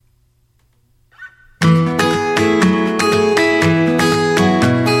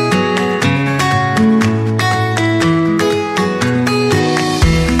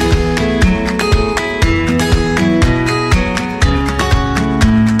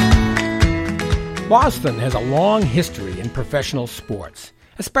Boston has a long history in professional sports,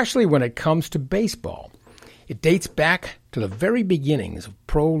 especially when it comes to baseball. It dates back to the very beginnings of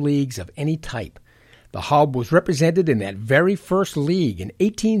pro leagues of any type. The Hub was represented in that very first league in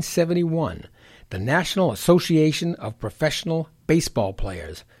 1871, the National Association of Professional Baseball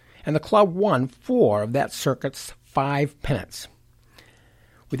Players, and the club won 4 of that circuit's 5 pennants.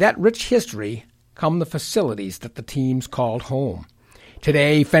 With that rich history come the facilities that the teams called home.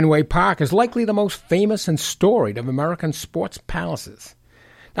 Today, Fenway Park is likely the most famous and storied of American sports palaces.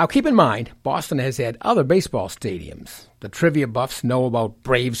 Now, keep in mind, Boston has had other baseball stadiums. The trivia buffs know about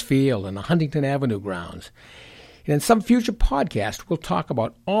Braves Field and the Huntington Avenue Grounds. And in some future podcast, we'll talk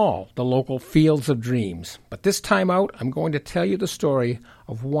about all the local fields of dreams. But this time out, I'm going to tell you the story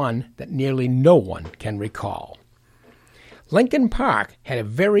of one that nearly no one can recall. Lincoln Park had a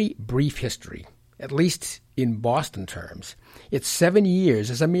very brief history, at least in Boston terms. Its 7 years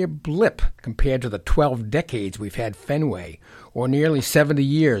is a mere blip compared to the 12 decades we've had Fenway, or nearly 70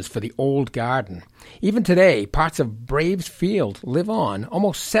 years for the old Garden. Even today, parts of Braves Field live on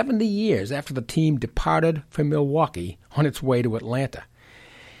almost 70 years after the team departed from Milwaukee on its way to Atlanta.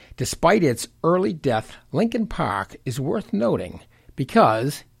 Despite its early death, Lincoln Park is worth noting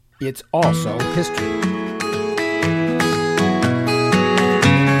because it's also history.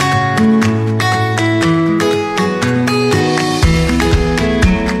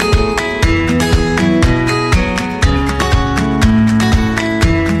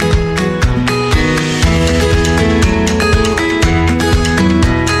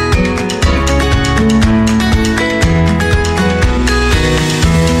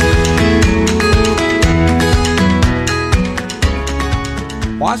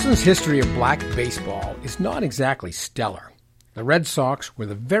 Boston's history of black baseball is not exactly stellar. The Red Sox were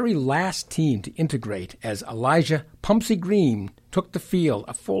the very last team to integrate as Elijah Pumpsy Green took the field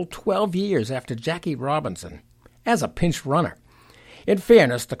a full 12 years after Jackie Robinson as a pinch runner. In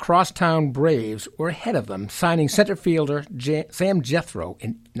fairness, the crosstown Braves were ahead of them, signing center fielder Sam Jethro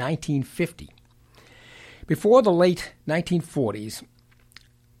in 1950. Before the late 1940s,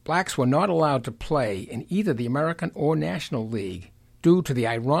 blacks were not allowed to play in either the American or National League due to the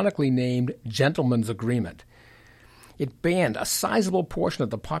ironically named Gentleman's Agreement. It banned a sizable portion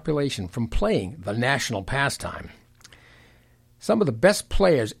of the population from playing the national pastime. Some of the best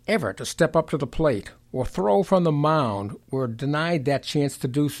players ever to step up to the plate or throw from the mound were denied that chance to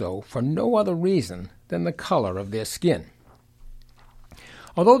do so for no other reason than the color of their skin.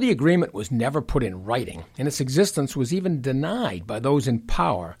 Although the agreement was never put in writing, and its existence was even denied by those in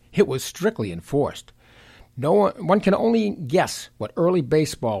power, it was strictly enforced. One can only guess what early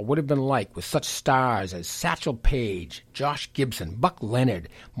baseball would have been like with such stars as Satchel Paige, Josh Gibson, Buck Leonard,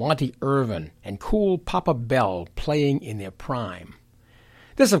 Monty Irvin, and cool Papa Bell playing in their prime.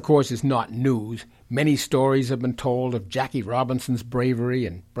 This, of course, is not news. Many stories have been told of Jackie Robinson's bravery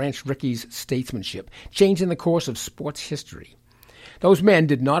and Branch Rickey's statesmanship, changing the course of sports history. Those men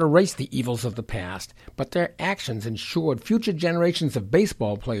did not erase the evils of the past, but their actions ensured future generations of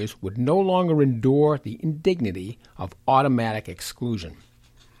baseball players would no longer endure the indignity of automatic exclusion.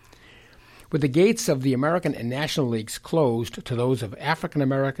 With the gates of the American and National Leagues closed to those of African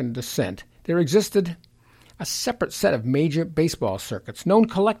American descent, there existed a separate set of major baseball circuits known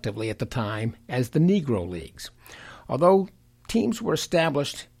collectively at the time as the Negro Leagues. Although teams were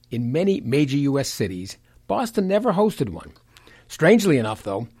established in many major U.S. cities, Boston never hosted one. Strangely enough,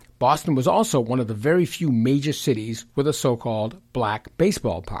 though, Boston was also one of the very few major cities with a so-called black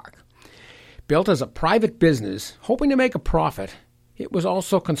baseball park. Built as a private business, hoping to make a profit, it was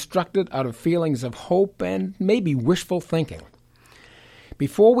also constructed out of feelings of hope and maybe wishful thinking.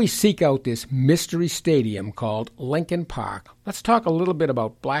 Before we seek out this mystery stadium called Lincoln Park, let's talk a little bit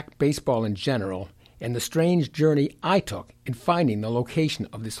about black baseball in general and the strange journey I took in finding the location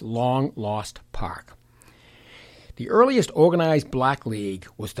of this long-lost park. The earliest organized black league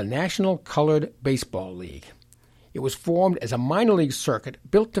was the National Colored Baseball League. It was formed as a minor league circuit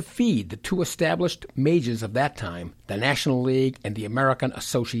built to feed the 2 established majors of that time, the National League and the American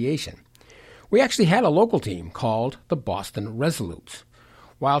Association. We actually had a local team called the Boston Resolutes.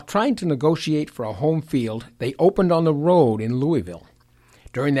 While trying to negotiate for a home field, they opened on the road in Louisville.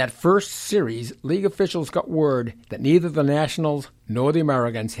 During that first series, league officials got word that neither the Nationals nor the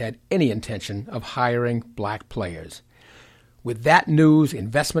Americans had any intention of hiring black players. With that news,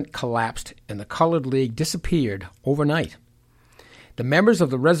 investment collapsed and the Colored League disappeared overnight. The members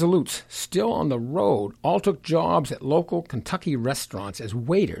of the Resolutes, still on the road, all took jobs at local Kentucky restaurants as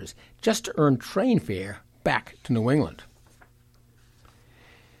waiters just to earn train fare back to New England.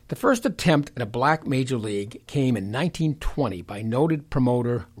 The first attempt at a black major league came in 1920 by noted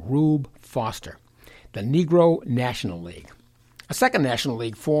promoter Rube Foster. the Negro National League. A second National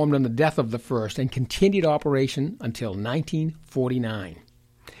League formed on the death of the first and continued operation until 1949.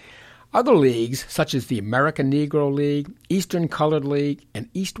 Other leagues, such as the American Negro League, Eastern Colored League, and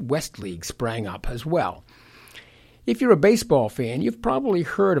East-West League sprang up as well. If you're a baseball fan, you've probably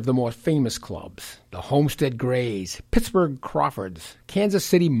heard of the more famous clubs: the Homestead Grays, Pittsburgh Crawfords, Kansas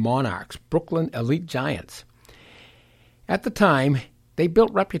City Monarchs, Brooklyn Elite Giants. At the time, they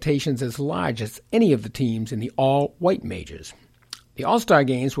built reputations as large as any of the teams in the all-white majors. The All-Star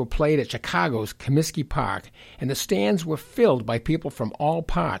games were played at Chicago's Comiskey Park, and the stands were filled by people from all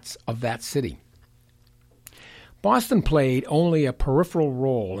parts of that city. Boston played only a peripheral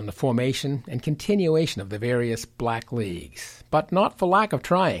role in the formation and continuation of the various black leagues, but not for lack of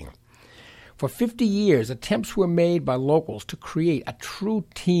trying. For 50 years, attempts were made by locals to create a true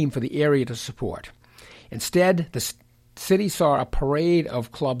team for the area to support. Instead, the city saw a parade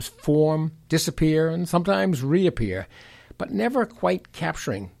of clubs form, disappear, and sometimes reappear, but never quite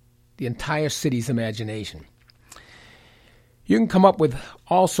capturing the entire city's imagination. You can come up with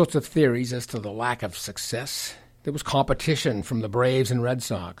all sorts of theories as to the lack of success. There was competition from the Braves and Red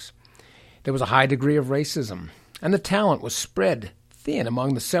Sox. There was a high degree of racism, and the talent was spread thin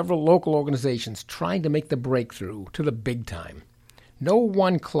among the several local organizations trying to make the breakthrough to the big time. No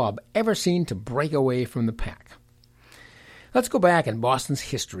one club ever seemed to break away from the pack. Let's go back in Boston's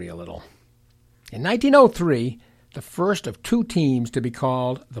history a little. In 1903, the first of two teams to be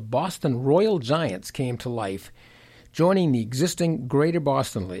called the Boston Royal Giants came to life, joining the existing Greater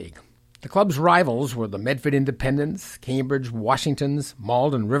Boston League. The club's rivals were the Medford Independents, Cambridge Washingtons,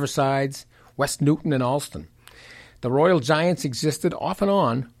 Malden Riversides, West Newton, and Allston. The Royal Giants existed off and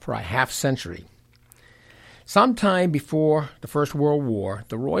on for a half-century. Sometime before the First World War,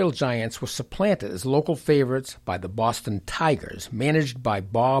 the Royal Giants were supplanted as local favorites by the Boston Tigers, managed by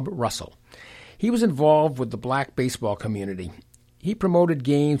Bob Russell. He was involved with the black baseball community. He promoted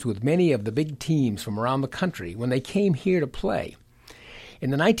games with many of the big teams from around the country when they came here to play. In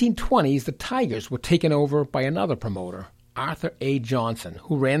the 1920s, the Tigers were taken over by another promoter, Arthur A. Johnson,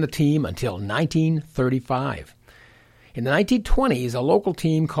 who ran the team until 1935. In the 1920s, a local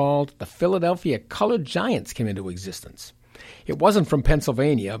team called the Philadelphia Colored Giants came into existence. It wasn't from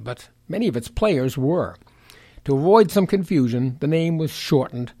Pennsylvania, but many of its players were. To avoid some confusion, the name was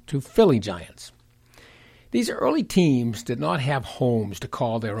shortened to Philly Giants. These early teams did not have homes to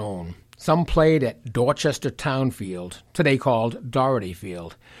call their own. Some played at Dorchester Town Field, today called Doherty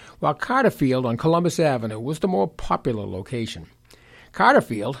Field, while Carter Field on Columbus Avenue was the more popular location. Carter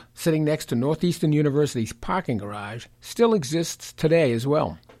Field, sitting next to Northeastern University's parking garage, still exists today as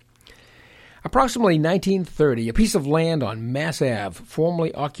well. Approximately 1930, a piece of land on Mass Ave,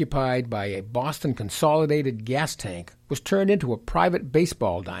 formerly occupied by a Boston Consolidated gas tank, was turned into a private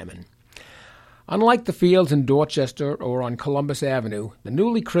baseball diamond. Unlike the fields in Dorchester or on Columbus Avenue, the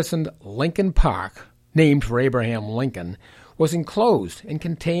newly christened Lincoln Park, named for Abraham Lincoln, was enclosed and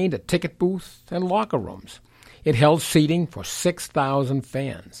contained a ticket booth and locker rooms. It held seating for 6,000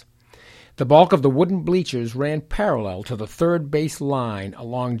 fans. The bulk of the wooden bleachers ran parallel to the third base line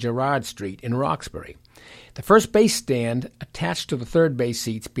along Girard Street in Roxbury. The first base stand attached to the third base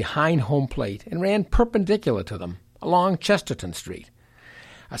seats behind home plate and ran perpendicular to them along Chesterton Street.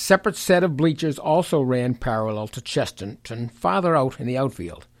 A separate set of bleachers also ran parallel to Chesterton farther out in the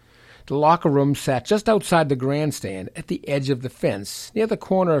outfield. The locker room sat just outside the grandstand at the edge of the fence near the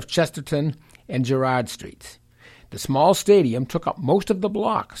corner of Chesterton and Girard Streets. The small stadium took up most of the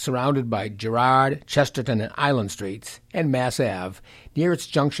block, surrounded by Girard, Chesterton, and Island Streets, and Mass Ave, near its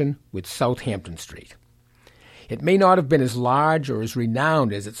junction with Southampton Street. It may not have been as large or as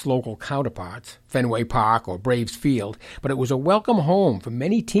renowned as its local counterparts, Fenway Park or Braves Field, but it was a welcome home for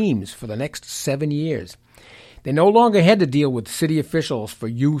many teams for the next 7 years. They no longer had to deal with city officials for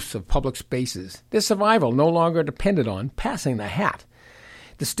use of public spaces. Their survival no longer depended on passing the hat.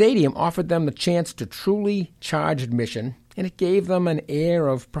 The stadium offered them the chance to truly charge admission, and it gave them an air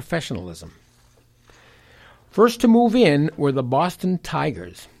of professionalism. First to move in were the Boston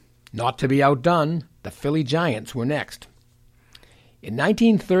Tigers. Not to be outdone, the Philly Giants were next. In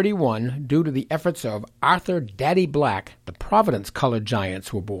 1931, due to the efforts of Arthur Daddy Black, the Providence Colored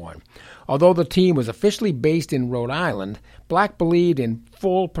Giants were born. Although the team was officially based in Rhode Island, Black believed in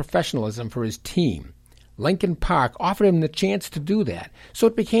full professionalism for his team. Lincoln Park offered him the chance to do that, so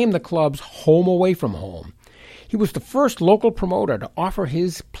it became the club's home away from home. He was the first local promoter to offer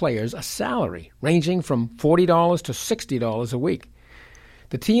his players a salary ranging from $40 to $60 a week.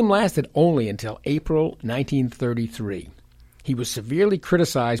 The team lasted only until April 1933. He was severely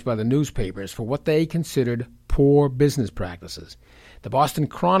criticized by the newspapers for what they considered poor business practices. The Boston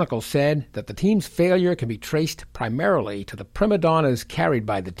Chronicle said that the team's failure can be traced primarily to the prima donnas carried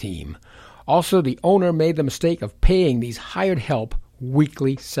by the team. Also, the owner made the mistake of paying these hired help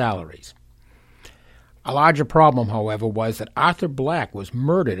weekly salaries. A larger problem, however, was that Arthur Black was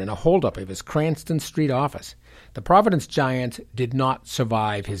murdered in a holdup of his Cranston Street office. The Providence Giants did not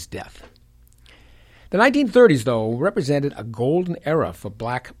survive his death. The 1930s, though, represented a golden era for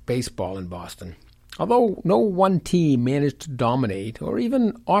black baseball in Boston. Although no one team managed to dominate or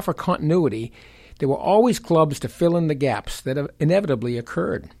even offer continuity, there were always clubs to fill in the gaps that inevitably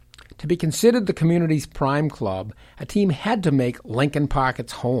occurred. To be considered the community's prime club, a team had to make Lincoln Park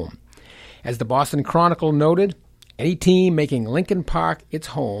its home. As the Boston Chronicle noted, any team making Lincoln Park its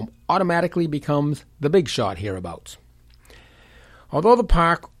home automatically becomes the big shot hereabouts. Although the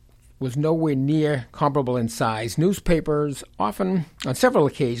park was nowhere near comparable in size, newspapers often, on several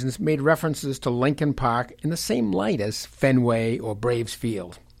occasions, made references to Lincoln Park in the same light as Fenway or Braves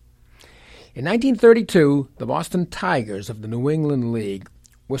Field. In 1932, the Boston Tigers of the New England League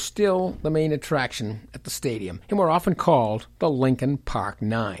were still the main attraction at the stadium and were often called the Lincoln Park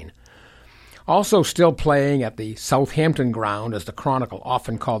Nine. Also still playing at the Southampton ground, as the Chronicle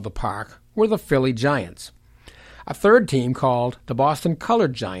often called the park, were the Philly Giants. A third team called the Boston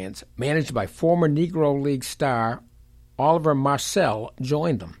Colored Giants, managed by former Negro League star Oliver Marcel,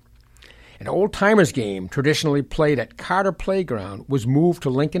 joined them. An old-timers game traditionally played at Carter Playground was moved to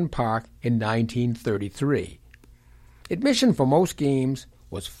Lincoln Park in 1933. Admission for most games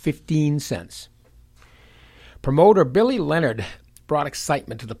was 15 cents. Promoter Billy Leonard brought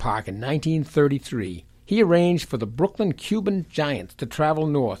excitement to the park in 1933. He arranged for the Brooklyn Cuban Giants to travel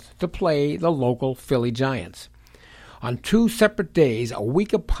north to play the local Philly Giants. On 2 separate days, a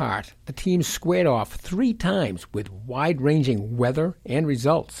week apart, the teams squared off 3 times with wide-ranging weather and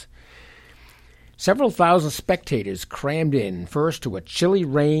results. Several thousand spectators crammed in, first to a chilly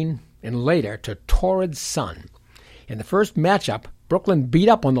rain and later to torrid sun. In the first matchup, Brooklyn beat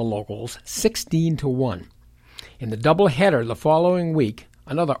up on the locals 16-1. In the doubleheader the following week,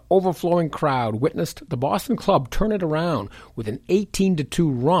 another overflowing crowd witnessed the Boston club turn it around with an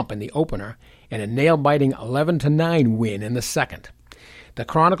 18-2 romp in the opener and a nail-biting 11-9 win in the second. The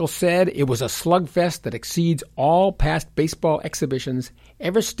Chronicle said it was a slugfest that exceeds all past baseball exhibitions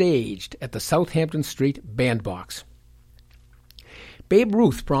ever staged at the Southampton Street Bandbox. Babe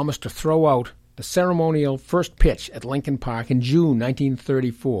Ruth promised to throw out the ceremonial first pitch at Lincoln Park in June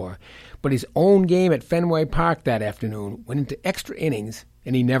 1934, but his own game at Fenway Park that afternoon went into extra innings,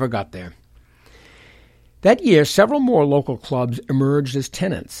 and he never got there. That year, several more local clubs emerged as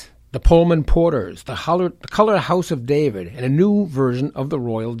tenants: the Pullman Porters, the Colored House of David, and a new version of the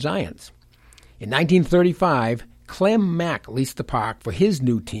Royal Giants. In 1935, Clem Mack leased the park for his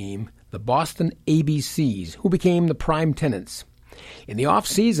new team, the Boston ABCs, who became the prime tenants. In the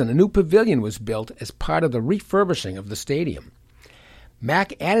off-season, a new pavilion was built as part of the refurbishing of the stadium.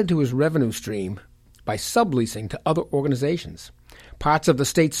 Mack added to his revenue stream by subleasing to other organizations. Parts of the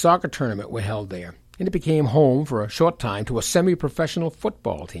state soccer tournament were held there, and it became home for a short time to a semi-professional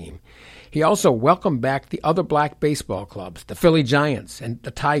football team. He also welcomed back the other black baseball clubs, the Philly Giants and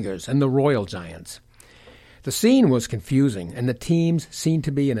the Tigers and the Royal Giants. The scene was confusing, and the teams seemed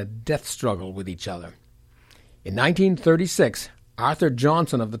to be in a death struggle with each other. In 1936, Arthur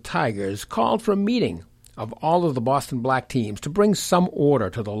Johnson of the Tigers called for a meeting of all of the Boston black teams to bring some order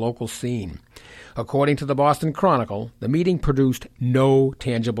to the local scene. According to the Boston Chronicle, the meeting produced no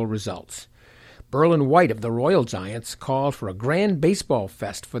tangible results. Berlin White of the Royal Giants called for a grand baseball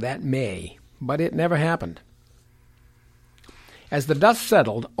fest for that May, but it never happened. As the dust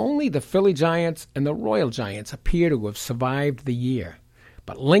settled, only the Philly Giants and the Royal Giants appear to have survived the year.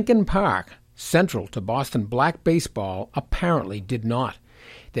 But Lincoln Park, central to Boston black baseball, apparently did not.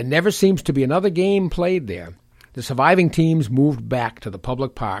 There never seems to be another game played there. The surviving teams moved back to the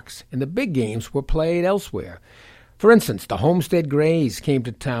public parks, and the big games were played elsewhere. For instance, the Homestead Grays came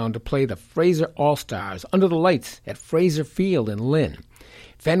to town to play the Fraser All-Stars under the lights at Fraser Field in Lynn.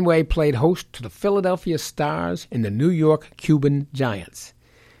 Fenway played host to the Philadelphia Stars and the New York Cuban Giants.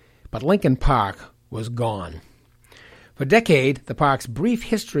 But Lincoln Park was gone. For a decade, the park's brief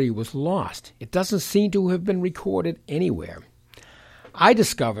history was lost. It doesn't seem to have been recorded anywhere. I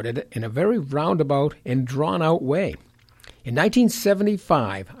discovered it in a very roundabout and drawn-out way. In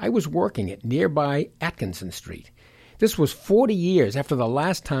 1975, I was working at nearby Atkinson Street. This was 40 years after the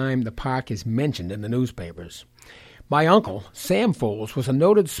last time the park is mentioned in the newspapers. My uncle, Sam Foles, was a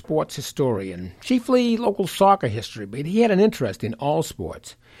noted sports historian, chiefly local soccer history, but he had an interest in all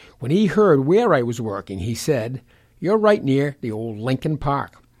sports. When he heard where I was working, he said, "You're right near the old Lincoln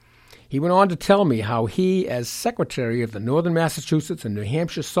Park." He went on to tell me how he, as secretary of the Northern Massachusetts and New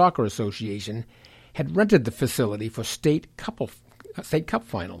Hampshire Soccer Association, had rented the facility for state cup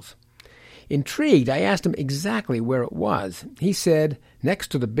finals. Intrigued, I asked him exactly where it was. He said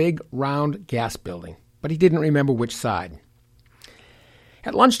next to the big, round gas building, but he didn't remember which side.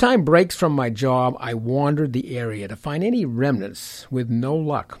 At lunchtime breaks from my job, I wandered the area to find any remnants, with no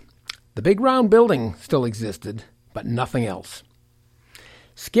luck. The big round building still existed, but nothing else.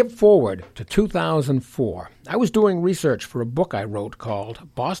 Skip forward to 2004. I was doing research for a book I wrote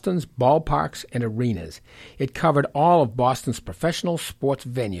called Boston's Ballparks and Arenas. It covered all of Boston's professional sports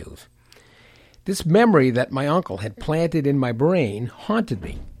venues. This memory that my uncle had planted in my brain haunted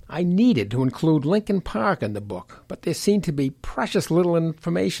me. I needed to include Lincoln Park in the book, but there seemed to be precious little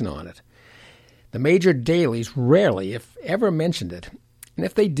information on it. The major dailies rarely, if ever, mentioned it, and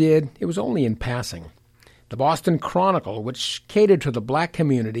if they did, it was only in passing. The Boston Chronicle, which catered to the black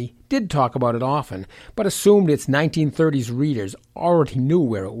community, did talk about it often, but assumed its 1930s readers already knew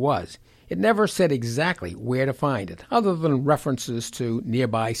where it was. It never said exactly where to find it, other than references to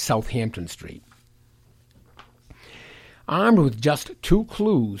nearby Southampton Street. Armed with just two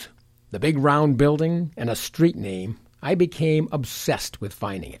clues, the big round building and a street name, I became obsessed with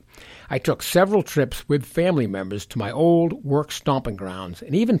finding it. I took several trips with family members to my old work stomping grounds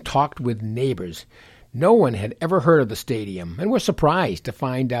and even talked with neighbors. No one had ever heard of the stadium and were surprised to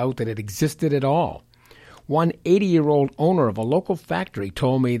find out that it existed at all. One 80-year-old owner of a local factory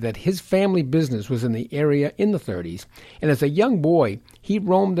told me that his family business was in the area in the 30s, and as a young boy, he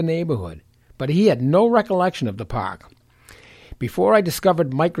roamed the neighborhood, but he had no recollection of the park. Before I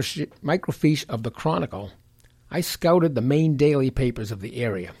discovered microfiche of the Chronicle, I scouted the main daily papers of the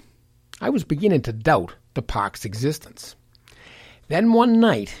area. I was beginning to doubt the park's existence. Then one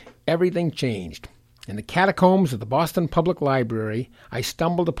night, everything changed. In the catacombs of the Boston Public Library, I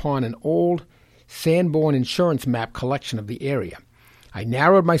stumbled upon an old Sanborn insurance map collection of the area. I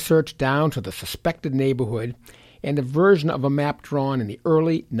narrowed my search down to the suspected neighborhood and a version of a map drawn in the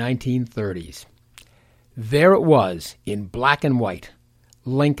early 1930s. There it was, in black and white,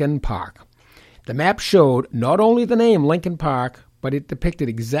 Lincoln Park. The map showed not only the name Lincoln Park, but it depicted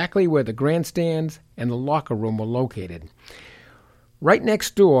exactly where the grandstands and the locker room were located. Right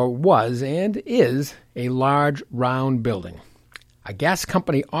next door was, and is, a large round building, a gas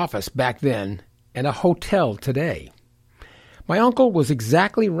company office back then, and a hotel today. My uncle was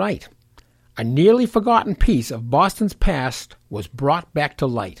exactly right. A nearly forgotten piece of Boston's past was brought back to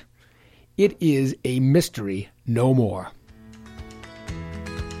light. It is a mystery no more.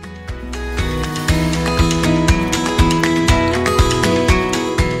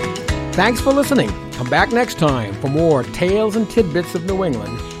 Thanks for listening. Come back next time for more tales and tidbits of New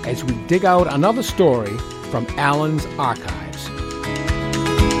England as we dig out another story from Allen's archive.